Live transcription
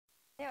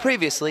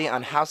Previously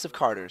on House of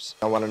Carters.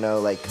 I want to know,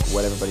 like,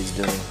 what everybody's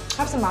doing. I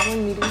have some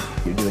modeling meetings.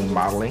 You're doing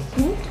modeling?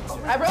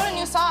 Mm-hmm. I wrote a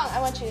new song I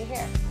want you to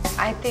hear.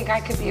 I think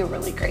I could be a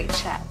really great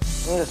chef.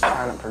 I'm just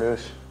trying to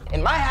produce.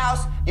 In my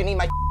house, you need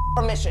my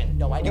permission.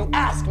 No, you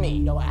ask me.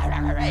 No,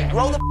 hey,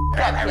 grow the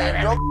up,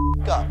 kid. Grow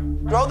the up.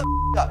 Grow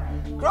the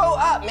up. Grow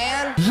up,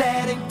 man.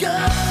 Let it go.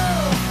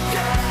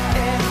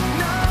 And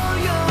know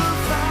you'll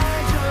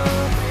find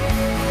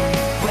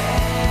your way.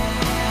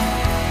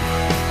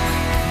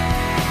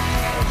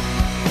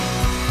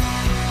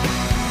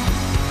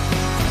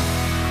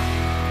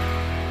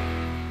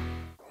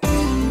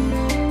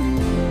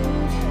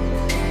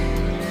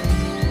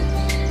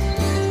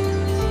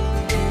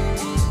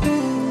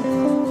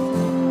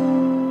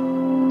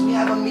 We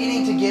have a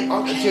meeting to get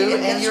Okay, to,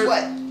 and guess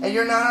what? And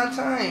you're not on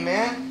time,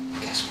 man.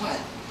 Guess what?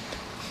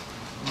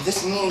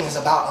 This meeting is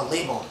about a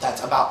label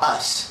that's about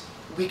us.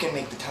 We can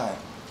make the time.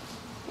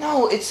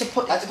 No, it's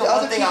supposed. That's the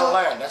one thing I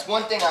learned. That's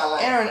one thing I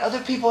learned. Aaron, other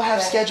people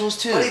have schedules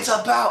too. But it's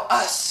about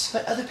us.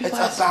 But other people it's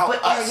have. about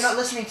But us. Aaron, you're not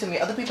listening to me.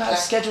 Other people have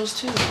schedules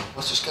too.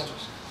 What's your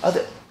schedules?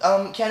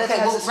 Kenneth Okay,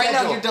 has well, a schedule. right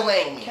now you're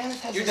delaying me.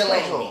 Kenneth has you're a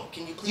delaying schedule. me.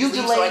 Can you please You leave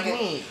delayed so I can...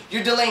 me.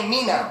 You're delaying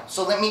me now.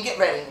 So let me get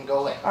ready and go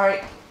away. All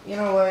right. You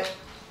know what?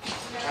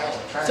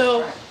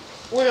 So,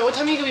 what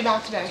time are you gonna be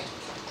back today?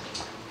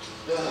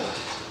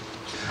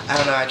 I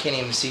don't know. I can't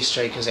even see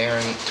straight because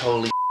Aaron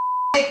totally.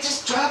 Hey,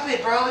 just drop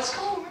it, bro. It's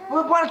cool, man.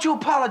 Well, why don't you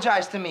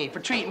apologize to me for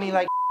treating me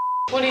like?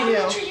 What do you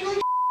do?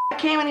 I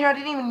came in here. I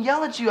didn't even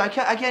yell at you. I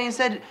can't even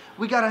said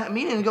we got a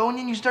meeting to go, and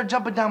then you start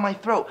jumping down my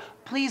throat.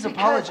 Please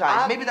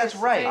apologize. Maybe that's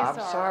right. I'm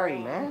sorry,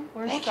 man.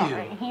 Thank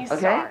sorry. you. He's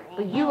Okay? sorry.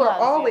 But He you are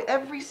loves always, you.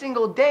 every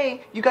single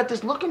day, you got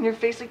this look in your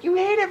face like you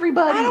hate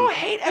everybody. I don't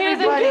hate He doesn't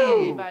everybody. hate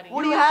anybody.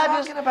 What You are you have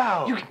talking this-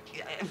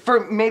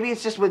 about? Maybe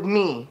it's just with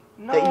me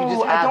No, that you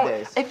just I have don't.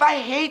 this. If I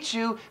hate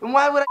you, then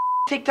why would I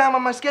take time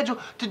on my schedule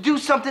to do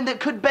something that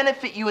could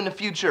benefit you in the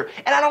future?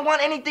 And I don't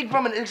want anything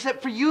from it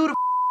except for you to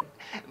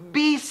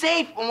be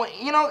safe.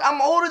 You know, I'm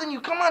older than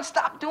you. Come on,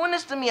 stop doing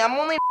this to me. I'm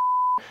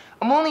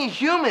only a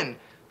human.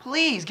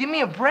 Please, give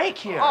me a break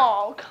here.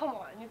 Oh, come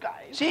on, you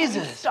guys.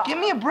 Jesus, Stop. give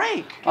me a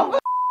break. I'm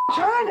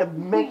trying to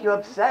make you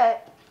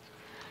upset.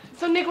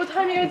 So, Nick, what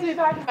time are you guys gonna be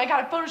back? I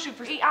got a photo shoot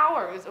for 8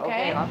 hours,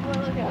 okay? I'm gonna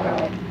look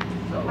at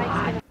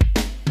it.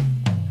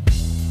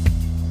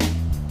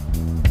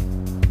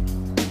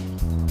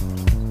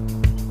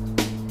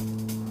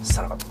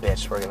 Son of a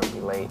bitch, we're gonna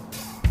be late.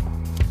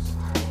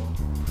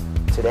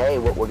 Today,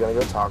 what we're gonna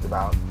go talk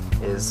about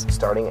is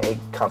starting a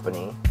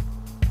company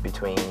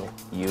between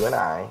you and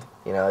I.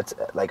 You know, it's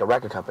like a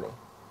record company.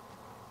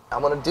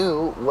 I'm gonna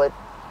do what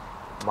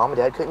Mom and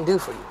Dad couldn't do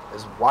for you,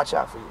 is watch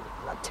out for you.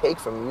 Not take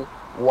from you,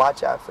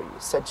 watch out for you,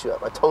 set you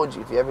up. I told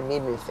you, if you ever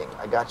need anything,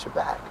 I got your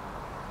back.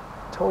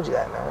 I told you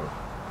that, man.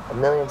 A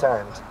million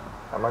times.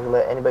 I'm not gonna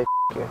let anybody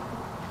you.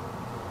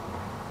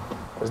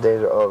 Those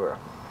days are over.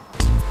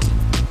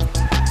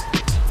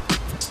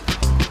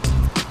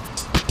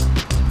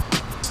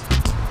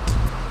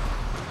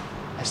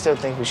 I still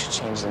think we should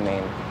change the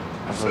name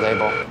of the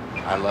label.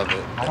 I love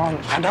it.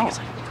 I don't.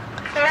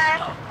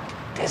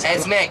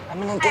 It's Nick.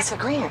 I'm in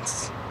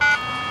disagreements.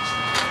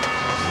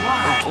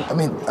 I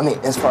mean,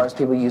 as far as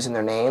people using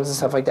their names and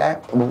stuff like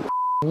that,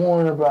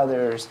 Warner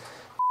Brothers.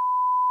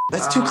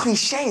 That's too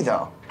cliche,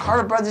 though.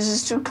 Carter Brothers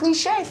is too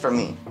cliche for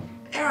me.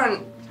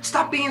 Aaron,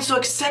 stop being so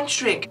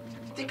eccentric.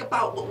 Think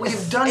about what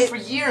we've done for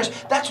years.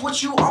 That's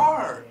what you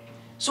are.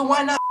 So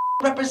why not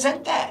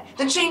represent that?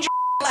 Then change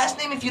your last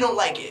name if you don't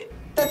like it.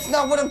 That's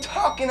not what I'm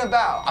talking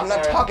about. I'm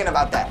not talking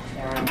about that.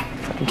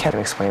 I can't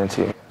explain it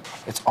to you.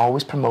 It's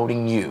always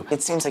promoting you.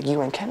 It seems like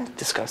you and Kenneth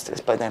discussed this,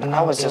 but then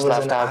I was just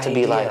left out to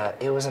be like,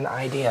 It was an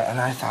idea, and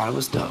I thought it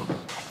was dope.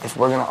 if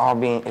we're gonna all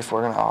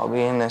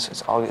be in this,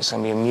 it's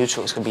gonna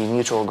be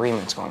mutual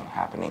agreements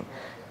happening,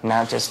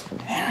 not just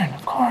Aaron,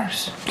 of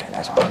course. Okay,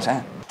 that's all I'm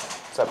saying.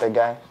 What's up, big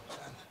guy?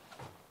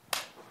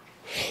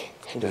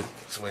 Hey, dude.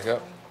 Let's wake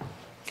up.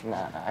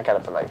 Nah, I got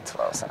up at like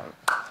 12 something.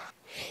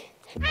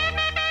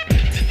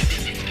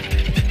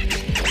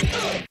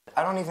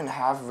 I don't even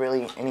have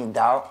really any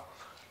doubt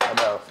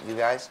about you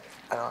guys.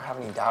 I don't have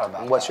any doubt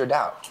about What's that. your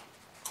doubt?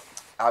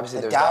 Obviously,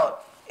 The there's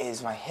doubt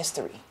is my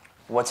history.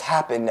 What's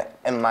happened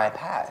in my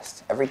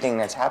past. Everything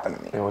that's happened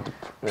to me. You know, with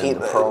the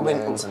People-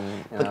 Perlmans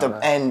and but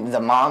the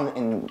mom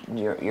and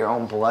your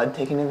own blood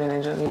taking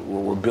advantage of you.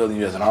 We're building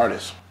you as an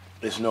artist.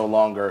 It's no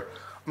longer,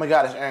 oh my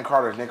God, it's Aaron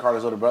Carter, it's Nick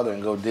Carter's older brother,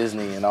 and go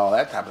Disney and all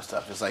that type of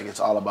stuff. It's like, it's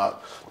all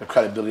about the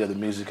credibility of the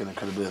music and the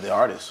credibility of the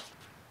artist.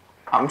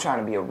 I'm trying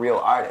to be a real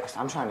artist.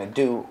 I'm trying to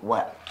do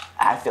what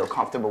I feel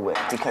comfortable with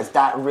because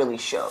that really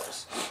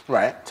shows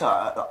Right. to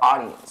the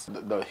audience.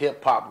 The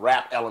hip hop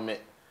rap element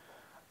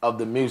of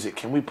the music.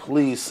 Can we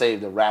please save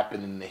the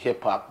rapping and the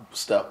hip hop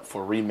stuff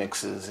for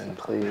remixes and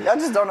Please. Y'all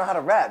just don't know how to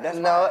rap. That's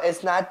No,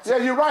 it's not. Yeah,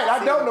 you're right.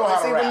 I don't know how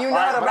to See, rap. when you know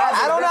how to But rap,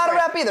 I don't know how to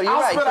rap either. You're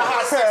I'll right. spit a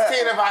hot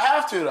 16 if I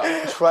have to,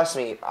 though. Trust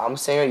me, I'm a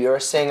singer, you're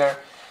a singer.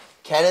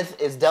 Kenneth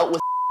is dealt with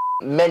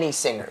many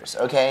singers,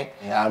 okay?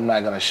 Yeah, I'm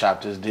not gonna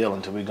shop this deal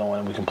until we go in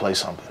and we can play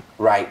something.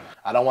 Right.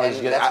 I don't want to And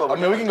just get. that's what I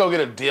we're mean, we doing. can go get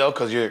a deal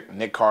because you're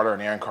Nick Carter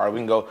and Aaron Carter. We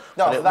can go.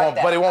 No, but it fuck won't.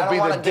 that. But it won't I be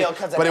don't the want a deal deal.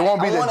 'cause of But it that.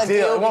 won't be I the want a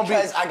deal. deal It won't be.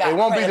 because I got It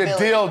won't be the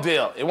credibility.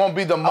 deal. It won't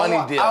be the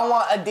money deal. I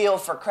want a deal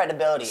for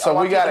credibility. So I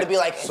want we gotta- people to be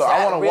like, is so I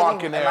that wanna really,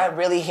 walk in there- Am I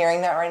really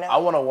hearing that right now? I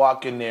want to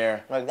walk in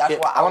there. Like, that's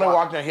what I I want to want.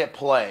 walk in there, hit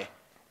play,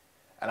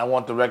 and I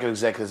want the record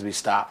executives to be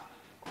stopped.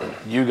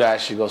 You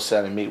guys should go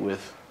set and meet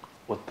with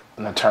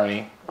an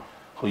attorney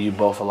who you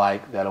both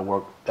alike that'll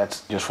work.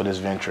 That's just for this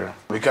venture.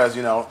 Because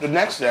the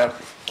next step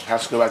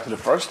has to go back to the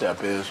first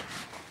step is,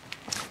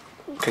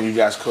 can you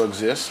guys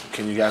coexist?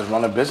 Can you guys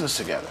run a business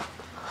together?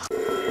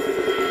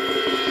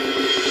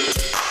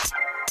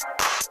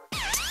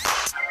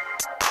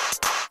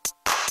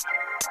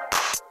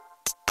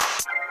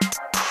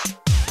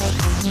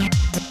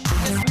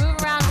 Just move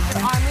around with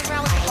your arm, move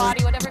around with your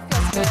body, whatever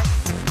feels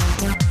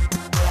good.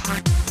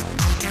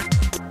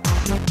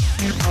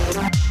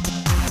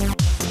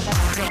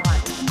 That's the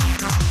one.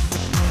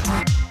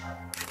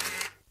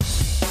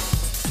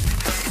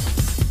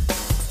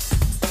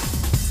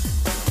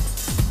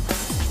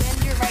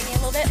 Bend your right knee a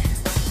little bit.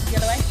 The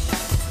other way.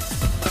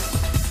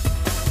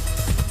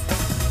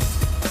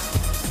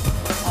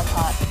 That's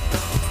hot.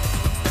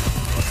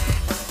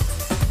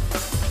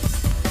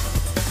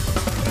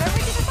 Remember,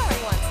 you did this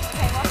already once.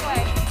 Okay, walk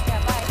away.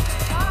 Yeah, bye.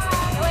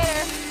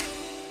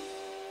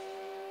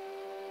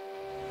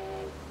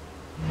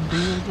 See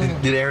you later.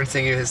 Did Aaron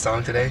sing you his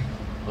song today?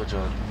 Which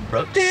one?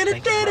 Bro.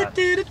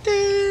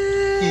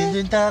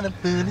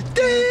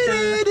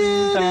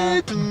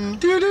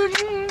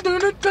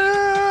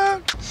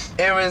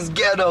 Aaron's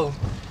ghetto.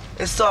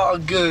 It's all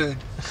good.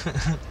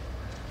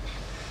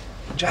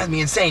 Drives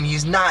me insane.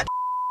 He's not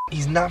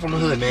from the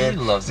hood, man. He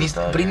loves it,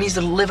 though, but he man. needs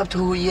to live up to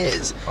who he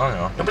is. I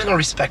know. Nobody's gonna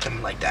respect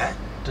him like that.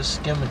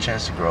 Just give him a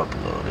chance to grow up a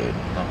little, dude.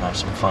 Have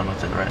some fun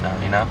with it right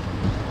now, you know?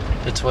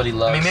 It's what he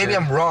loves. I mean, maybe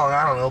I'm wrong.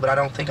 I don't know, but I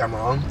don't think I'm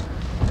wrong.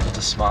 With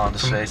a smile on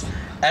his face.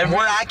 From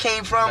where I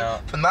came from, No.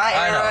 from my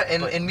I era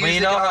know, in but music,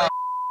 you know all how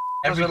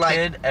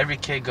that, every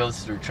kid goes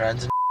through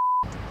trends and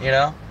you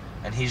know?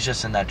 And he's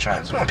just in that I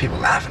trend. just want people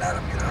laughing at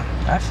him,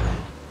 I feel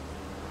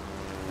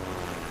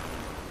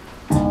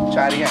you.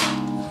 Try it again.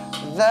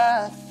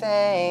 The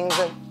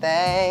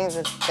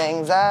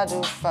things I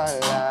do for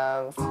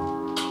love.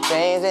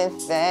 Crazy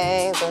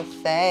things, the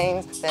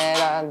things that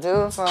I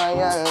do for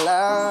your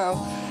love.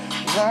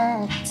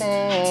 The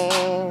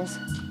things,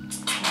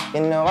 I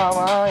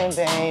want it,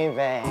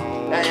 baby.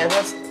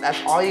 That's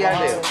all you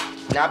gotta do.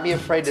 Not be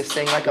afraid to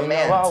sing like a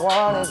man. I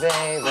want it,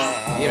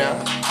 baby.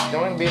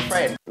 Don't even be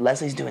afraid.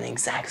 Leslie's doing the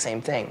exact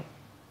same thing.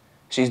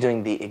 She's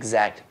doing the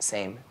exact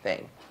same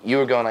thing. You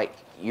were going like,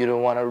 you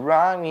don't wanna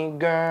rock me,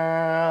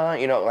 girl.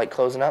 Like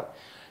closing up.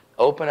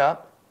 Open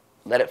up,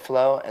 let it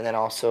flow, and then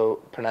also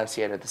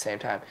pronunciate at the same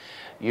time.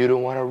 You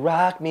don't wanna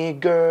rock me,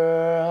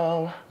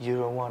 girl. You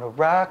don't wanna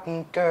rock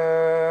me,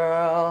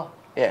 girl.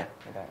 Yeah.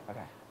 Okay.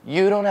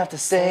 You don't have to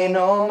say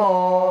no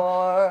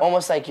more.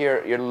 Almost like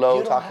you're low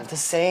You don't talking. have to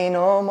say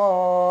no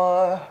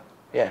more.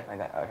 Yeah. Like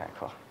that. Okay,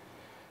 cool.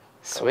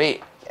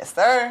 Sweet. Yes,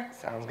 sir.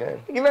 Sounds good.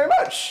 Thank you very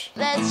much.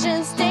 Let's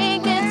just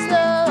take it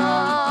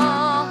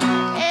slow,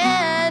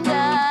 and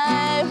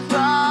I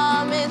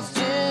promise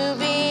to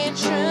be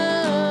true.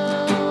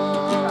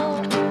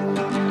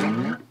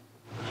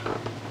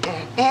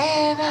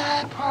 And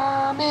I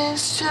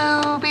promise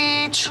to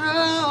be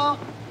true.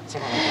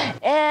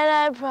 And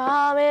I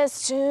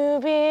promise to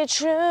be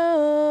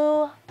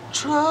true.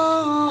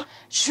 True.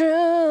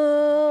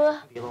 True.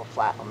 Be a little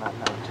flat on that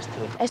note, just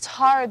to. It's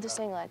hard to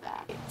sing like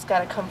that. It's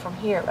gotta come from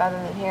here rather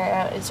than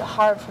here. It's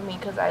hard for me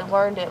because I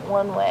learned it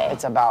one way.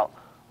 It's about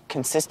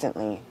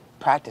consistently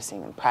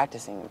practicing and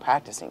practicing and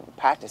practicing and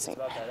practicing.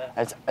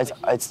 It's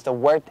the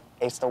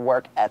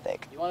work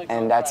ethic,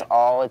 and that's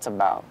all it's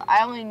about.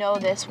 I only know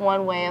this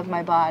one way of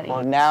my body.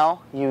 Well,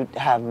 now you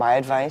have my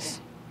advice.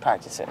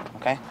 Practice it,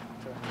 okay?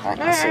 All right,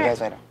 I'll see you guys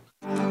later.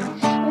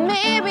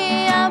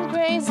 Maybe I'm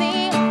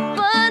crazy,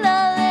 but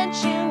I'll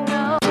let you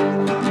know.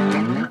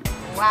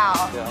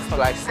 Wow.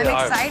 Like, I'm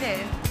excited.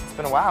 It's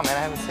been a while, man. I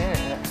haven't seen it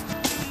yet.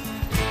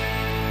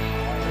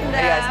 No.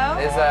 Hey guys,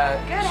 is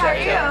Good, how are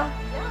you?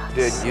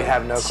 Dude, you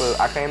have no clue.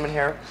 I came in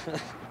here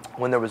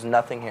when there was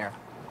nothing here,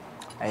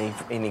 and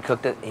he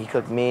cooked it. He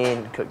cooked me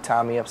and cooked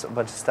Tommy up a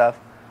bunch of stuff.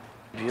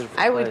 Beautiful.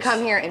 I would place.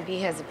 come here and be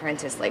his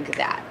apprentice like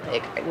that.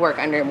 Like, I'd work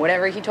under him.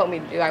 Whatever he told me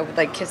to do, I would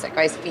like kiss that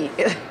guy's feet.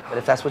 But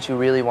if that's what you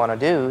really want to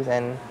do,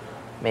 then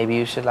maybe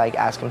you should like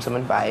ask him some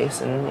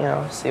advice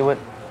and see what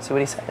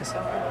he says.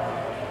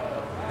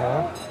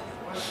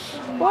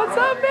 What's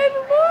up, baby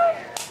boy?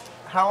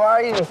 How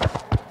are you?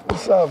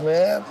 What's up,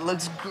 man?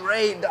 Looks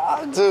great,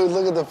 dog. Dude,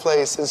 look at the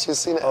place since you've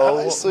seen it. Oh,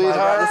 Hi, my sweetheart.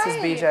 God, this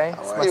is BJ.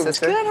 It's my you?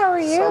 sister. Good, how are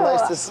you? So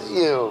nice to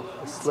see you.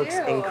 This looks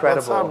incredible.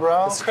 What's up,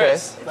 bro? This is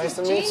Chris. Nice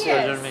to meet you.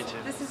 Pleasure to meet you.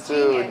 This is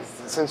Dude,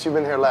 genius. since you've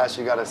been here last,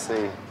 you gotta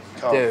see.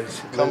 Come, Dude,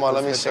 come on,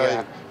 let me let's show check it you.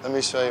 out. Let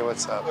me show you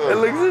what's up. It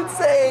looks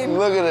insane.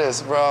 Look at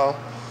this, bro.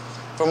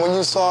 From when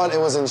you saw it, it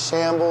was in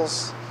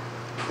shambles.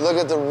 Look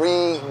at the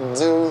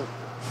redo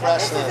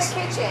freshness. This is the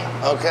kitchen.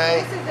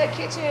 Okay. This is the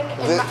kitchen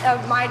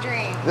of my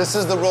dream. This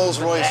is the Rolls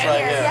Royce right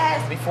here.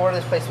 Yes. Before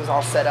this place was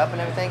all set up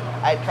and everything,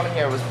 I'd come in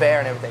here, it was bare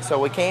and everything. So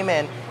we came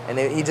in, and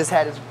he just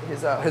had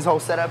his whole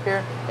setup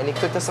here, and he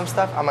cooked us some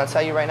stuff. I'm gonna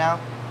tell you right now,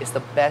 it's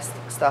the best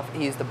stuff.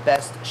 He's the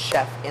best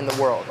chef in the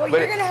world. Well,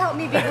 you're gonna help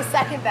me be the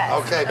second best.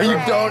 Okay. You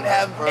don't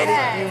have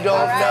any, you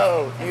don't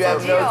know. You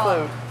have no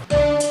clue.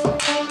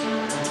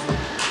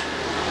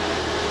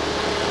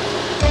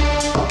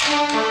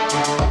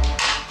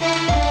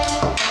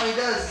 All he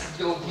does is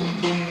go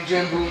boom, boom,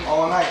 jam, boom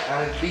all night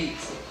on his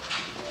beats.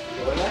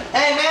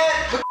 Hey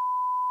man,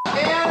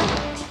 man.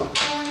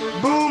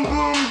 Boom,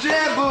 boom,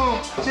 jam, boom,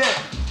 jam.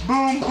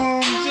 Boom,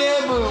 boom,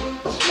 jam, boom.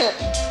 Jam.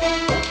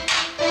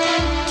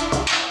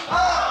 Oh,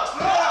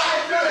 I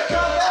saw it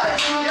come back.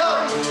 Yo,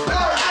 I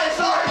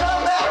saw it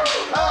come back.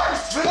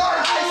 I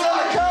saw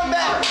it come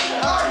back.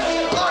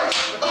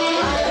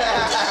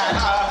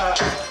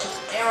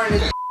 Aaron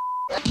is.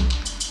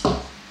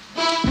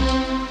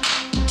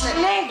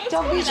 Nick,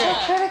 don't be so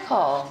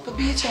critical. But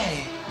BJ,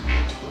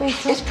 Wait,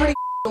 it's pretty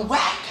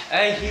whack.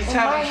 Hey, he's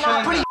having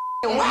fun. Pretty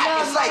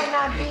whack. It's like,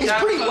 it's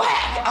pretty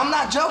whack. I'm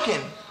not joking.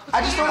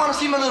 I just don't want to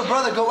see my little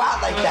brother go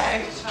out like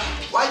that.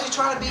 Why'd you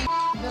try to be?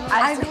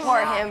 I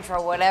support him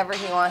for whatever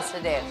he wants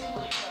to do.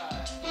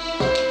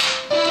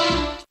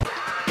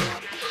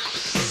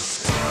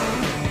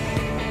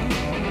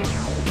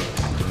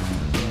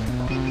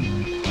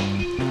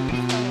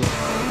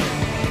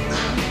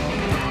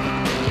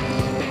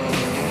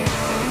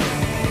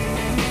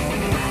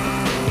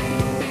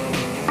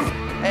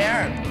 Hey,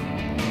 Aaron.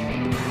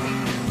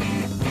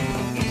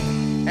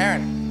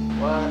 Aaron.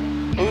 What?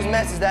 Whose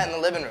mess is that in the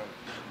living room?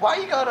 Why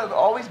you gotta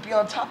always be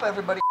on top of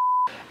everybody?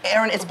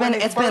 Aaron, it's been.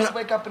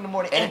 Wake up in the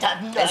morning. Aaron,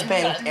 it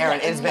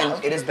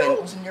has been.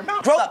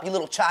 Grow up, you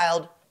little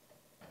child.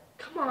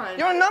 Come on.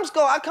 You're a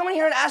numbskull. I come in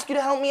here and ask you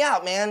to help me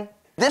out, man.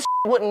 This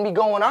wouldn't be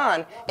going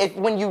on if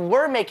when you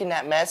were making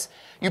that mess,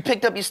 you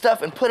picked up your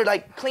stuff and put it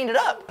cleaned it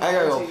up. I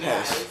gotta go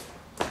piss.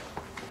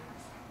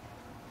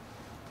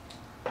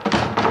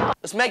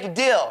 Let's make a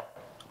deal.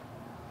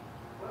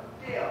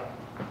 What deal?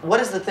 What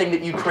is the thing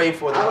that you crave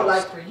for the I would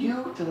most? like for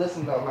you to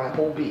listen to my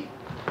whole beat.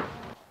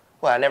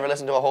 What? I never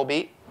listened to a whole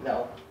beat.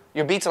 No.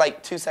 Your beats are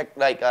like 30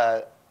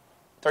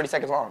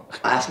 seconds long.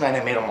 Last night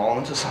I made them all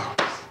into songs.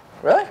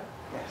 Really?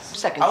 Yes.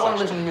 Second. I want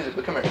to listen to music,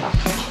 but come here.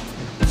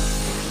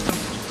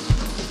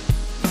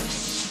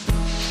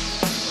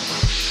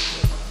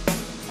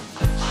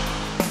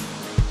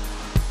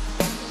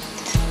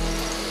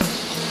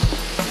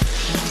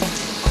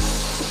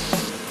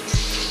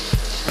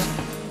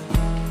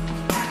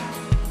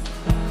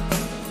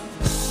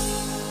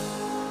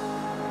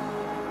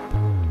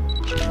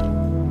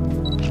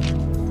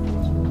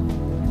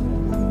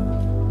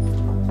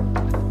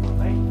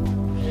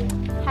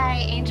 Hi,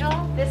 Angel.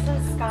 This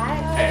is Scott.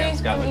 Hey, I'm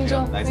Scott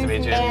Angel. Nice to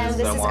meet you. And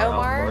this is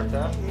Omar.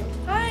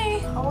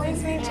 Hi.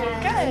 Always meet you.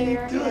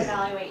 Good.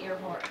 Evaluate your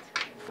work.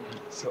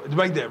 So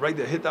right there.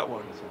 Hit that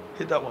one.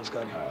 Hit that one,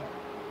 Scotty.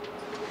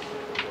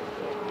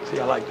 See,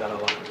 I like that a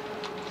lot.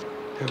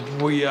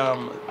 If we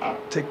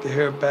take the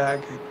hair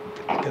back,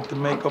 get the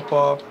makeup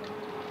off,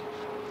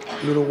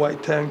 little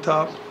white tank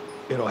top,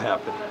 it'll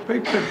happen.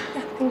 Very pretty.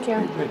 Thank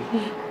you. Very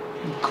pretty.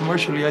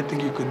 Commercially, I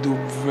think you could do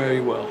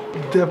very well.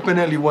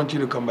 Definitely want you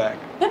to come back.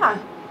 Yeah.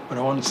 But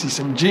I want to see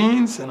some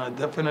jeans, and I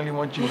definitely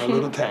want you in a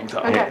little tank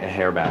top. Okay.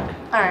 Hair back.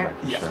 All right.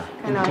 Yeah. Sure.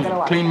 I know I got a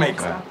lot. Clean of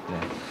makeup.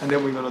 stuff. And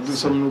then we're gonna do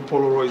some new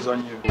Polaroids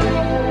on you.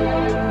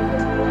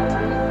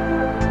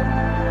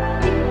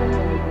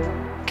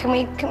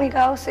 Can we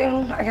go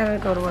soon? I gotta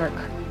go to work.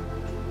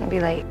 I'll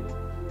be late.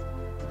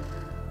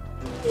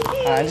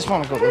 I just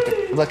want to go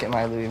look at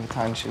my Louis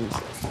Vuitton shoes.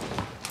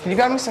 Can you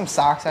grab me some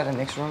socks out of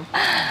Nick's room?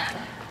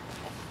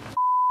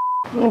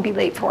 I'm gonna be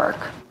late for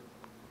work.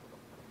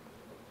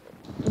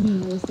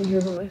 Listen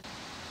here, boy.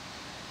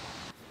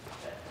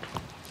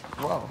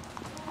 Whoa.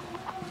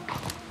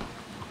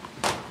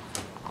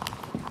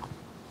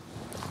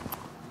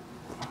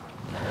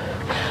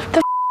 The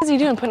f is he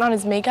doing? Putting on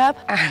his makeup?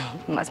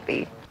 Must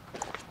be.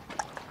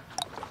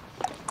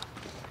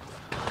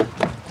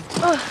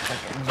 Yo.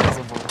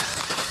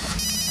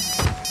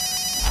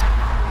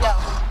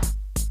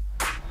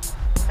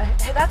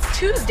 Hey, that's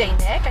Tuesday,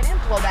 Nick. I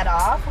didn't blow that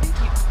off. What do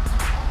you?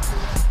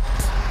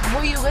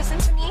 Will you listen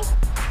to me?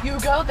 You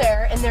go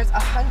there and there's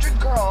 100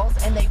 girls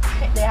and you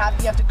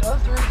have to go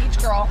through each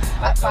girl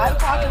at 5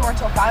 o'clock and work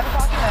till 5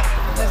 o'clock at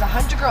night. There's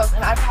 100 girls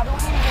and I probably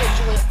wouldn't even do what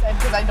Juliet said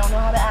because I don't know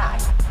how to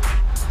act.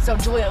 So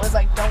Juliet was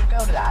like, don't go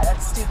to that.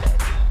 That's stupid.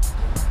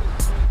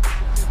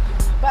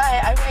 But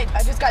I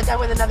just got done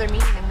with another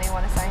meeting and they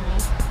want to sign me.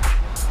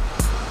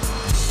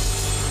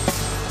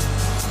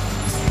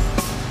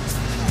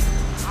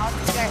 I'll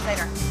see you guys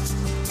later.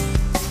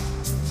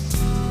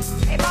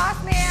 Hey,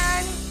 boss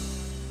man.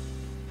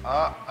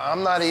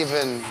 I'm not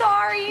even.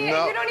 Sorry,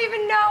 No. you don't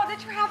even know the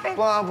traffic.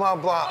 Blah, blah,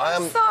 blah.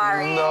 I'm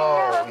sorry.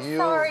 No, I'm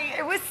sorry.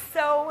 It was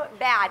so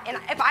bad. And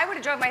if I would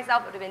have drove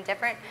myself, it would have been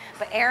different.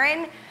 But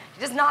Aaron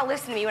does not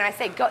listen to me when I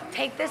say, go,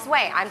 take this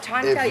way. I'm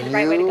trying to tell you the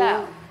right way to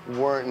go. If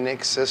you weren't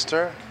Nick's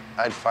sister,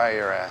 I'd fire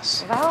your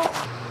ass. Well,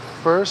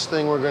 First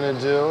thing we're gonna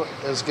do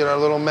is get our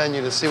little menu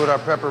to see what our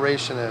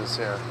preparation is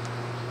here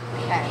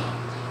okay.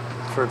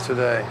 for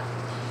today.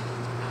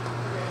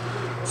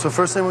 So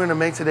first thing we're gonna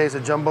make today is a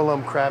jumbo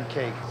lump crab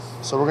cake.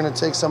 So we're gonna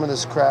take some of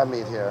this crab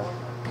meat here.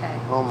 Okay.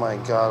 Oh my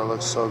God, it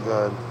looks so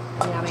good.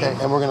 Yummy. Okay,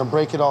 and we're gonna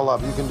break it all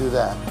up. You can do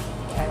that.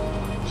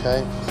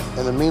 Okay.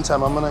 In the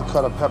meantime, I'm gonna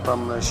cut a pepper.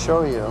 I'm gonna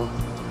show you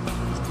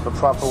the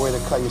proper way to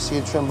cut. You see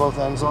it trim both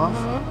ends off?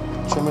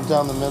 Trim it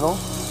down the middle.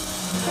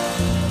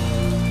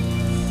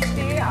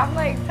 See, I'm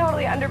like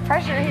totally under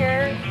pressure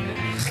here.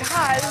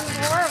 God, this is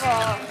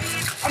horrible.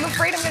 I'm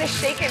afraid I'm gonna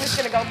shake it and it's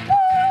gonna go,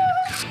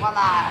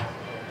 voila.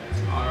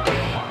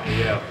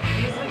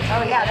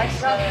 Oh yeah, that's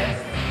so good.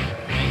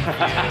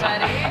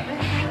 Ready?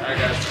 All right,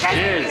 guys.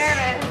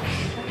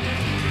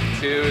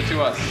 Cheers.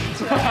 To us.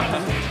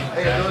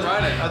 Hey,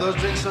 are those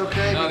drinks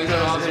okay? No, these are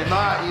Because awesome. if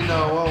not, you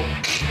know, well.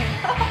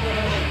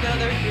 No,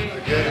 they're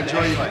good. Yeah,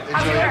 enjoy your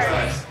How's enjoy your yours?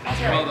 fries. How's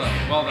yours? Well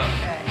done. Well done.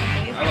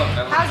 Good. I love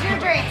that. How's your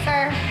drink,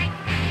 sir?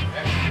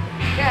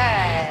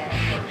 Good.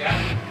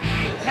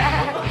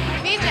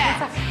 BJ.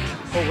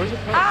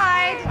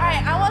 Hi. All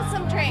right, I want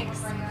some drinks.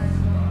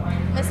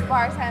 Miss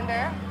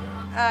Bartender.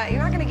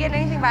 You're not gonna get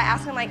anything by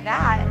asking like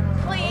that.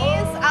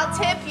 Please, I'll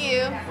tip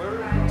you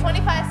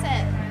 25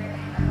 cents.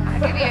 I'll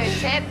give you a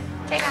tip.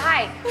 Take a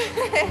hike.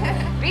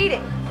 Beat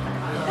it.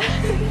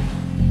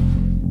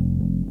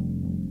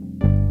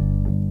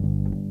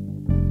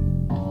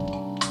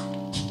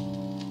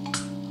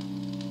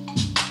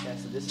 Yeah,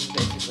 so this is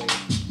basically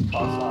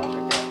 12 songs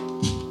right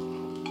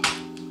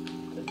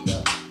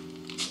there.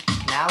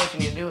 Now what you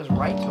need to do is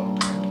write to them,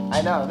 man.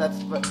 I know,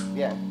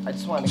 yeah, I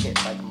just wanted to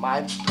get like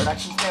my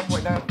production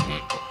standpoint done.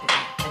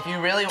 If you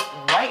really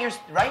write your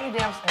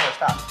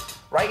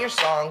write your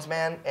songs,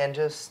 man, and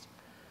just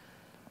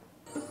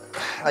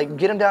like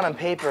get them down on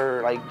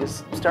paper, like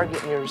just start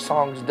getting your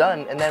songs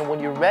done, and then when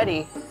you're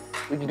ready,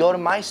 we can go to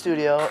my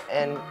studio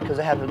and because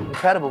I have an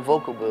incredible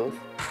vocal booth,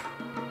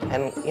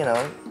 and you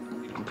know,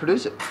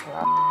 produce it.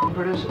 I'll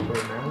produce it for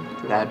you,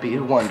 man. That'd be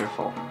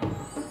wonderful.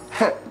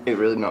 It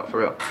really not for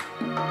real.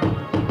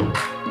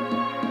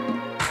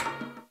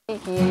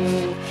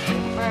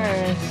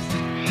 First.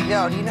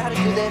 Yo, do you know how to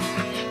do this?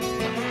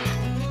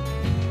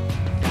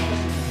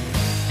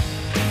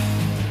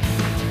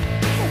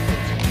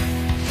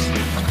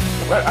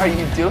 What are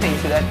you doing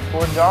to that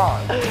poor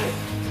dog? Oh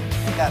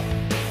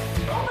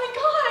my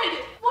God!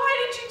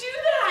 Why did you do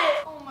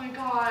that? Oh my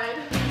God!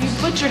 You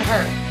butchered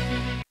her.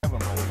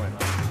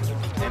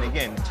 And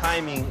again,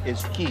 timing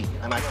is key,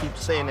 and I keep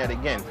saying that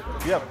again.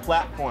 You have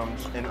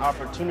platforms and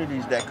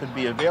opportunities that could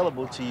be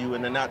available to you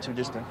in the not too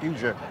distant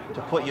future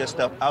to put your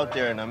stuff out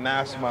there in a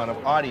mass amount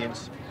of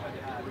audience.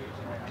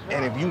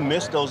 And if you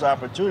miss those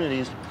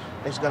opportunities,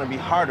 it's gonna be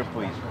harder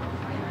for you.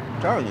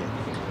 I'm telling you.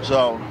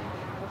 So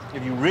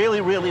if you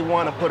really, really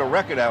want to put a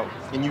record out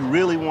and you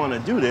really want to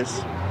do this,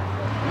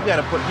 you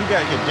gotta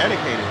get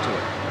dedicated to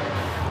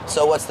it.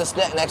 So what's the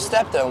next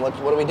step then? What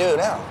do we do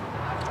now?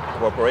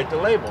 Incorporate the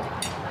label.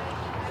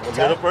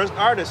 You're the first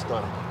artist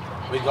on it.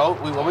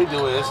 What we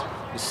do is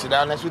we sit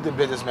down next with the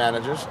business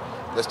managers.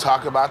 Let's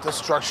talk about the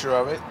structure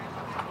of it.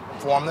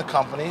 Form the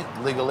company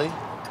legally.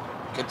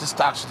 Get the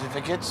stock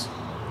certificates.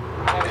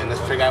 And let's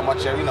figure out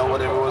much,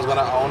 what everyone's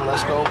gonna own.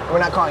 Let's go. We're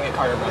not calling it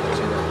Carter Brothers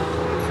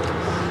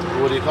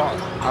either. What do you call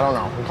it? I don't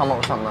know. We'll come up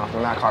with something else.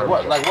 We're not Carter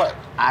What? Brothers. Like what?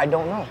 I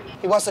don't know.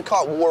 He wants to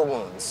call it War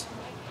Wounds.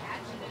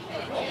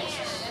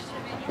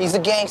 He's a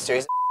gangster.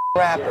 He's a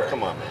rapper.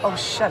 Come on. Oh,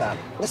 shut up.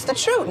 It's the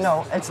truth.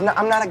 No, it's not.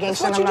 I'm not a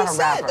gangster. That's what I'm you not a just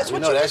said. rapper. That's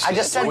what you just I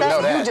just said We that.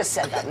 know that. You just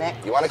said that, Nick.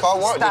 You want to call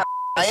it war? Stop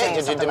Did saying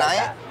you something deny like it?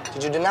 that.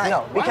 Did you deny it?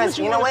 No, because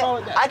you know what?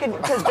 I could,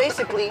 because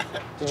basically,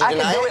 Did you I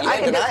deny could do it? it. You I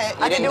didn't could do deny it. it.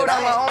 You I could didn't do it on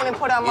deny my it. own and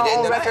put out You my didn't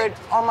own deny record it.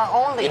 on my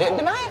own label. You didn't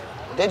deny it?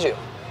 Did you?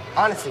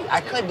 Honestly,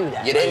 I could do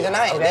that. You didn't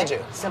deny it, Okay? did you?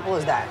 Simple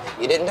as that.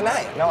 You didn't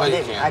deny it. No, I you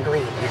didn't. can't. I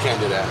agreed. You can't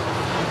do that.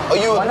 Oh,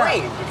 you Why not?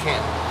 agreed? You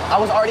can't. I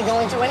was already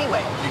going to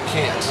anyway. You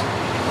can't.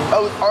 I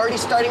was already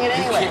starting it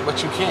You anyway. can't,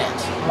 but you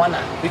can't. Why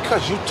not?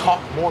 Because you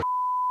talk more.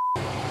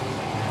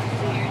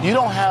 You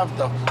don't have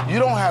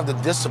the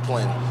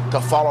discipline to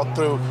follow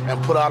through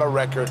and put out a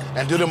record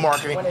and do the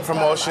marketing, When it's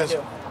promotions.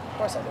 done, I do. Of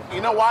course I do.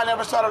 You know why I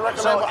never started a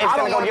record So label? it's I gonna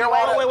don't go want your to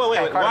way? do all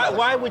that. Wait.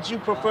 Why would you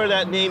prefer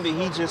that name that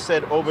he just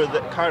said over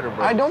the Carter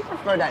Brothers? I don't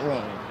prefer that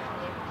name.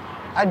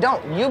 I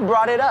don't. You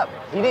brought it up.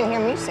 You didn't hear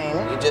me saying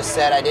it. You just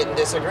said I didn't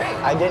disagree.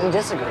 I didn't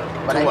disagree,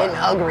 but I what?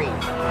 didn't agree.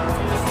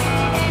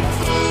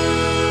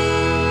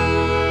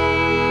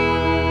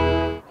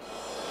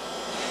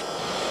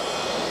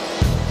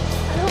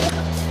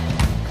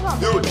 Come on,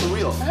 Do it for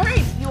real.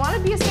 hurry. You want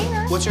to be a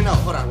singer? What's your note?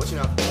 Hold on. What's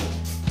your note?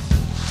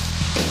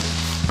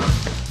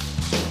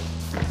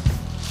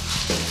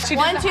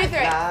 1, 2, 3.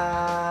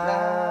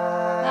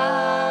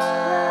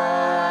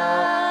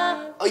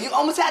 Oh, you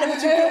almost had it,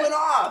 but you threw it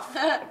off.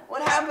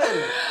 What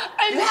happened?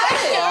 I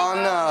had it. Oh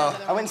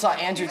no! I went and saw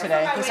Andrew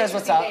today. He says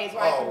what's up.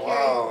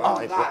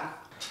 Wow.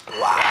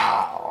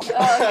 Wow.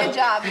 Oh, good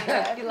job.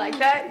 You like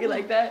that? You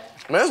like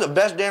that? Man, that's the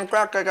best damn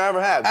crab cake I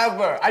ever had.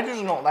 Ever. I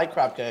just don't like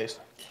crab cakes.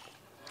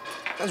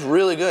 That's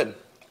really good.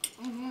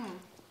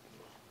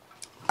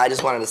 I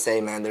just wanted to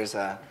say, man, there's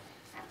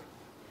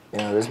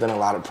been a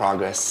lot of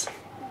progress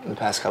in the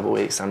past couple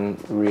weeks. I'm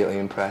really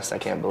impressed. I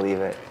can't believe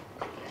it.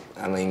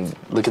 I mean,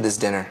 look at this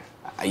dinner.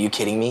 Are you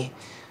kidding me?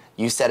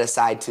 You set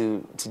aside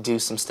to do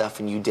some stuff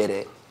and you did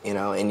it, you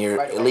know, and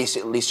you're at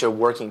least you're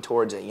working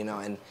towards it, you know,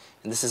 and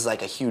this is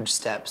like a huge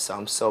step, so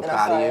I'm so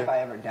proud of you. If I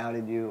ever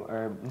doubted you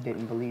or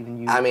didn't believe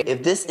in you. I mean,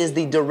 if this is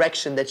the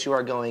direction that you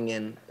are going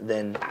in,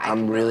 then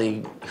I'm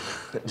really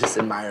just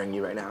admiring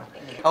you right now.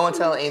 I want to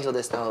tell Angel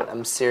this, though.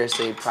 I'm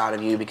seriously proud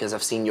of you because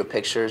I've seen your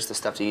pictures, the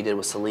stuff that you did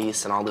with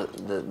Celise and all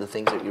the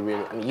things that you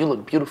really, I mean, you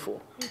look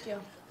beautiful. Thank you.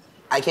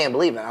 I can't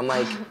believe it. I'm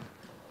like,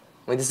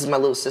 this is my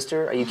little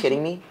sister? Are you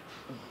kidding me?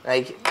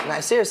 Like,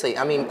 seriously,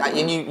 I mean,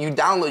 and you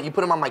download, you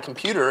put them on my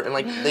computer, and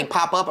like, they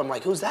pop up, I'm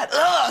like, who's that?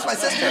 Oh, it's my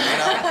sister, you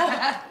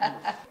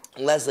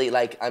know? Leslie,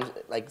 like, I'm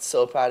like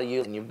so proud of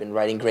you, and you've been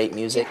writing great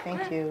music.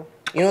 Thank you.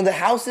 You know, the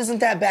house isn't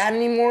that bad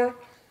anymore.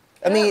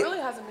 I mean, it really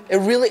hasn't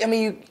been. I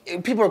mean,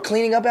 people are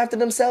cleaning up after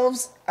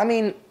themselves. I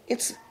mean,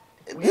 this is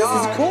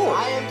cool.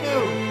 I am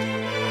too.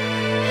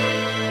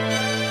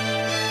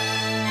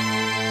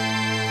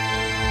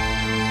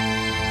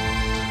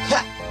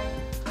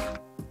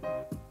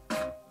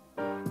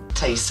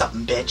 Tell you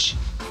something, bitch.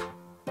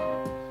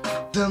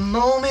 The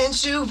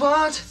moment you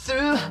walked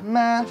through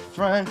my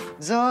front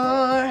door,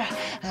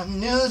 I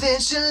knew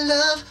that your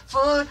love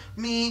for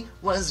me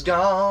was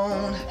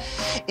gone.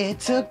 It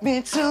took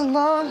me too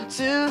long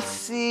to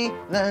see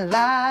the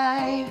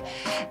light,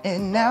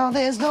 and now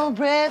there's no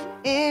breath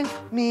in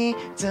me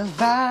to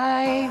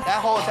fight. That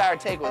whole entire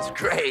take was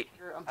great.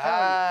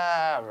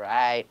 All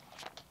right.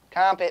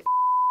 Comp it.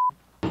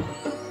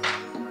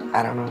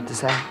 I don't know what to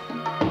say.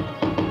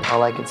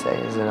 All I can say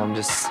is that I'm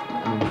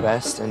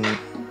impressed and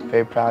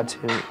very proud to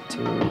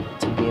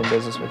be in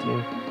business with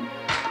you.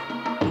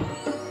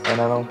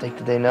 And I don't think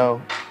that they know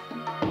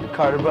the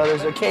Carter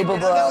brothers are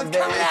capable of it.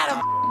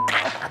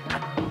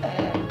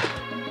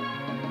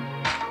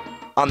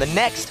 On the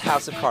next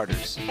House of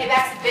Carters. Hey,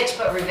 that's a bitch,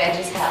 but revenge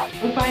is hell.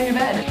 We find your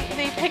bed.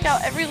 They pick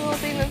out every little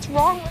thing that's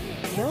wrong with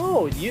you.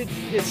 No,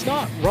 it's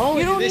not wrong.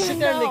 You don't they even sit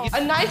there know. and they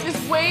A knife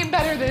is way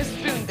better than a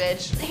spoon,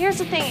 bitch. Here's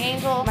the thing,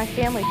 Angel. My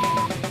family.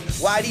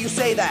 Why do you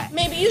say that?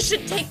 Maybe you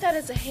should take that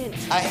as a hint.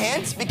 A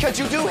hint? Because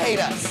you do hate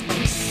us.